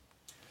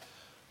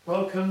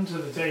Welcome to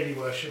the Daily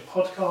Worship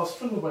podcast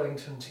from the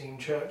Wellington Team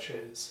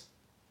Churches.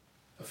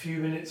 A few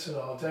minutes in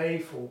our day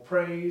for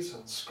praise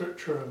and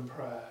scripture and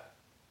prayer.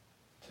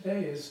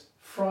 Today is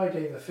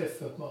Friday the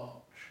 5th of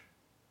March.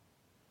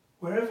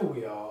 Wherever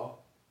we are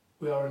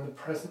in the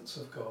presence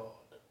of God.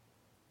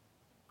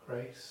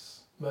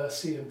 Grace,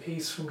 mercy and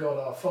peace from God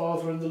our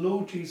Father and the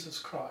Lord Jesus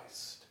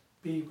Christ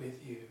be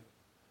with you.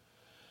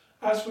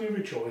 As we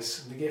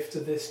rejoice in the gift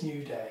of this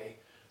new day,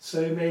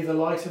 so may the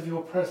light of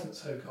your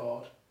presence, O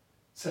God,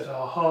 set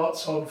our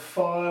hearts on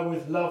fire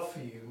with love for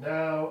you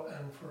now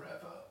and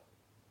forever.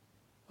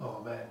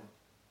 Amen.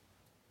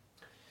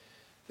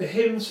 The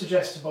hymn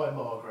suggested by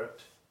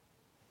Margaret,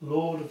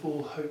 Lord of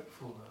all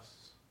hopefulness.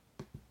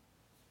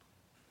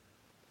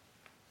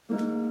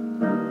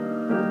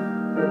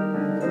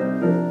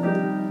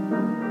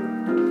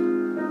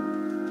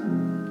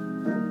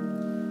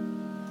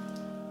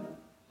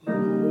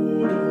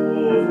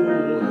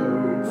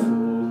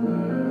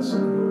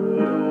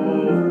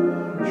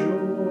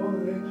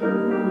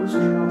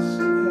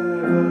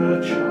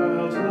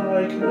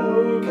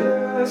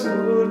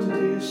 Could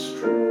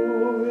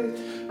destroy,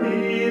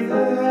 be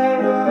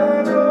there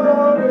at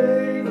our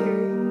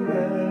waking,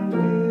 and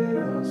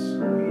give us,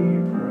 we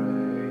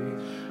pray,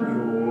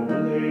 your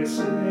bliss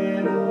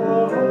in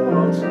our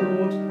hearts,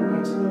 Lord,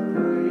 at the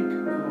break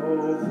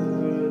of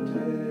the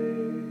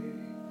day.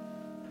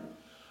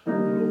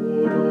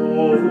 Lord of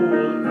all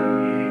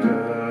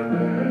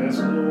eagerness,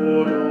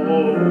 Lord of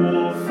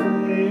all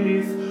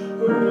faith,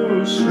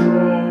 whose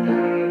strong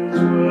hands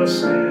were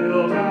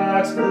stilled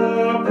at the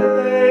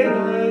plain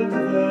and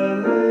the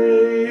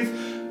lathe,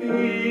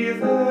 be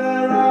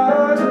there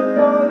at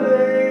our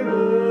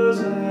labours,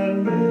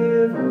 and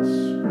give us,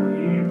 we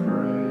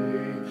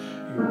pray,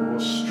 your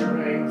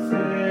strength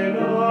in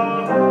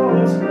our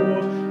hearts,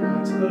 Lord,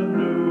 at the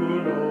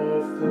noon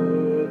of the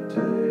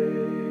day.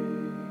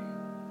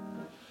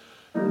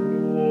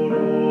 Lord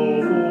of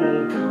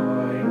all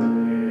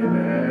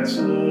kindliness,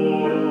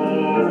 Lord of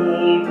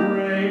all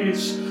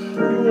grace,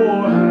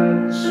 your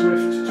hand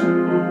swift to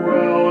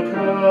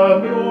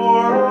welcome,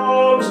 your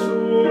arms to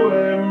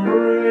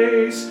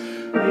embrace,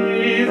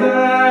 be there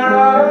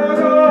at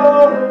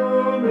our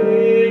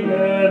roaming,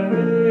 and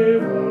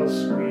give us,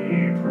 we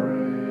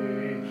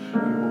pray,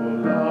 your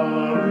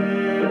love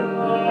in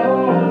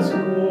us,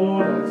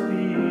 Lord, at the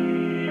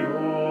eve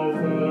of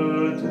the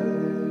day.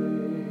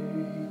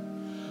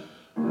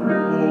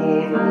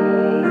 Lord of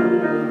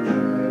all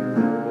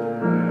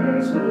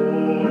gentleness,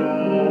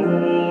 Lord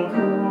of all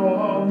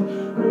calm,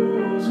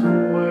 whose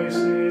voice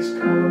is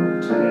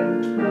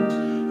contentment,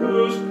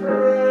 whose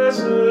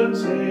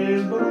presence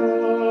is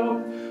balm,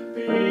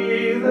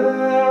 be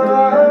there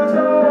at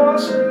our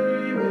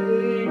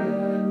sleeping,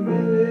 and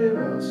give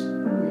us,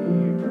 we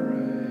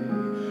pray,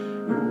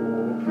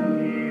 your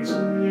peace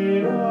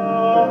in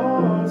our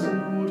hearts,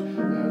 Lord,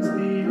 at the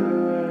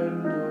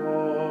end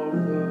of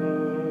the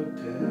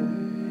day.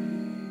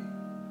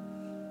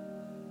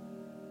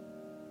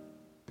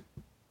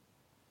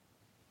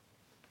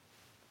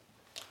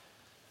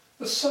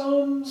 The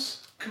Psalms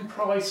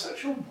comprise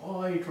such a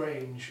wide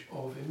range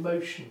of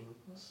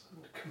emotions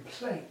and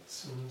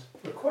complaints and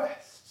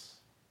requests.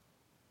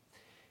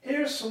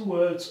 Here are some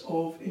words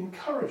of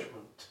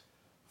encouragement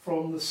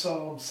from the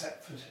psalm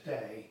set for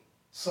today,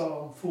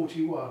 Psalm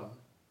 41,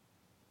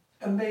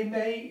 and they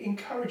may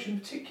encourage in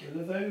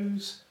particular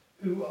those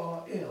who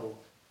are ill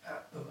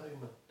at the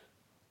moment.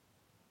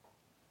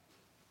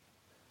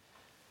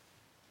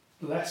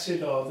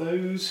 Blessed are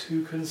those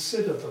who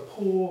consider the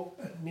poor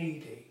and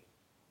needy.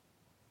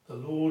 The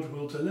Lord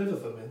will deliver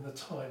them in the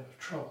time of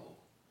trouble.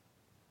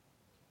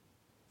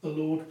 The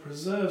Lord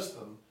preserves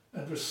them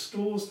and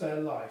restores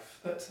their life,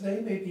 that they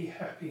may be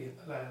happy in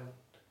the land.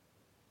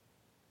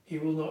 He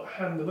will not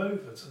hand them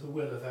over to the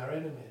will of their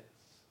enemies.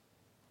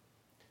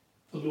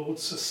 The Lord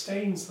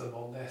sustains them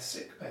on their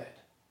sickbed.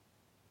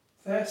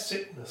 Their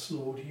sickness,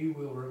 Lord, you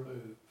will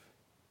remove.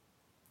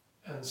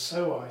 And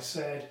so I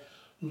said,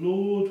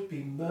 Lord,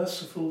 be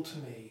merciful to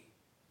me.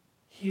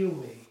 Heal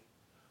me,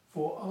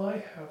 for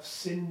I have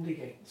sinned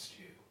against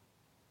you.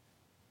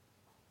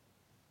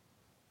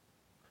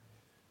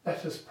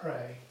 Let us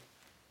pray.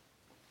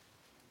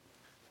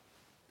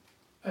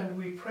 And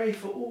we pray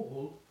for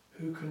all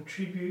who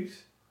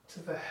contribute to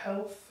the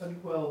health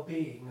and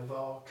well-being of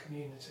our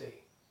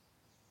community.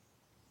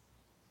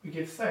 We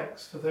give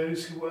thanks for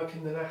those who work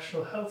in the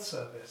National Health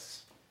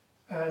Service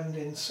and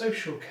in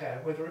social care,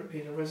 whether it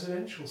be in a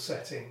residential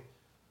setting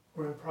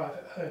or in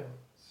private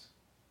homes.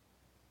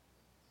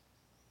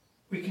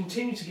 We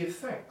continue to give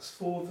thanks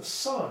for the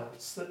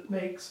science that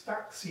makes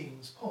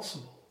vaccines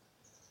possible,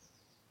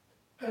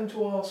 and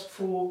to ask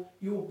for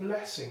your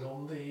blessing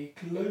on the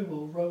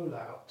global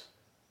rollout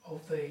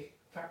of the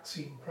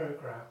vaccine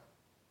programme.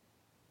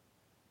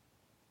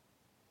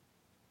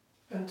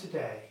 And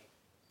today,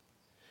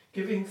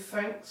 giving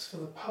thanks for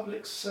the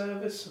public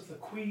service of the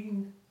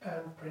Queen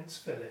and Prince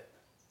Philip,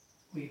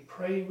 we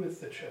pray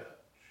with the Church.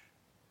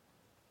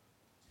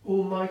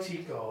 Almighty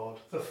God,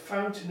 the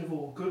fountain of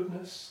all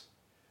goodness,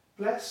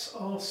 Bless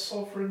our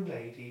Sovereign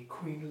Lady,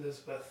 Queen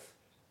Elizabeth,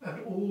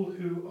 and all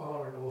who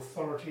are in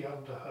authority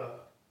under her,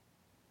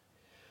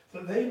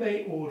 that they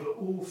may order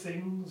all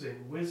things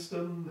in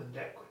wisdom and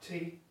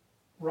equity,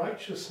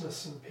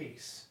 righteousness and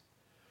peace,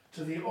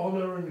 to the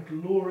honour and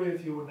glory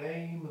of your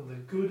name and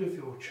the good of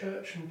your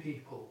church and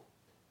people,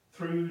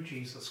 through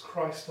Jesus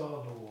Christ our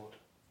Lord.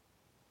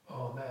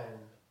 Amen.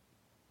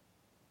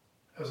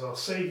 As our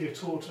Saviour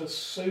taught us,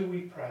 so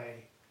we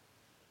pray.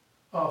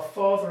 Our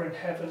Father in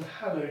heaven,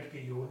 hallowed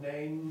be your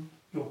name.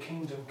 Your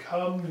kingdom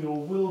come, your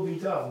will be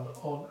done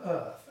on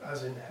earth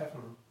as in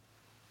heaven.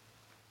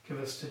 Give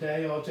us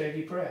today our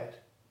daily bread.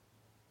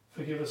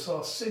 Forgive us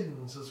our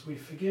sins as we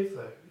forgive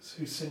those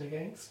who sin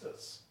against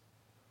us.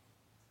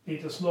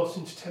 Lead us not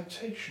into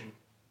temptation,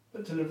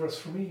 but deliver us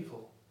from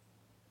evil.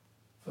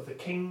 For the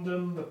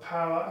kingdom, the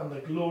power and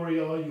the glory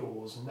are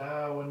yours,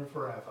 now and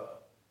forever.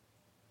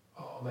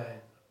 Amen.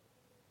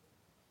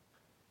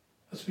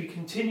 As we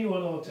continue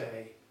on our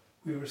day,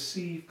 we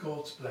receive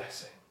God's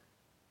blessing.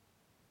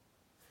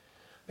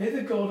 May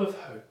the God of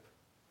hope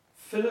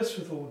fill us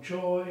with all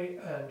joy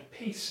and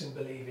peace in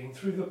believing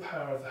through the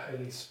power of the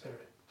Holy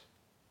Spirit.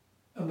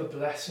 And the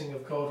blessing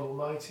of God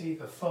Almighty,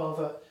 the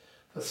Father,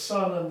 the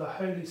Son and the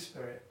Holy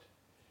Spirit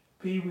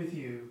be with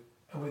you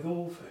and with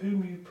all for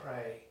whom you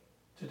pray,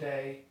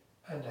 today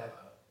and ever.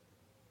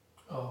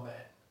 Amen.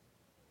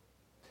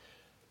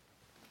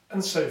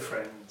 And so,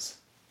 friends,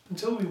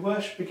 until we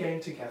worship again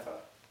together,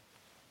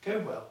 go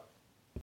well.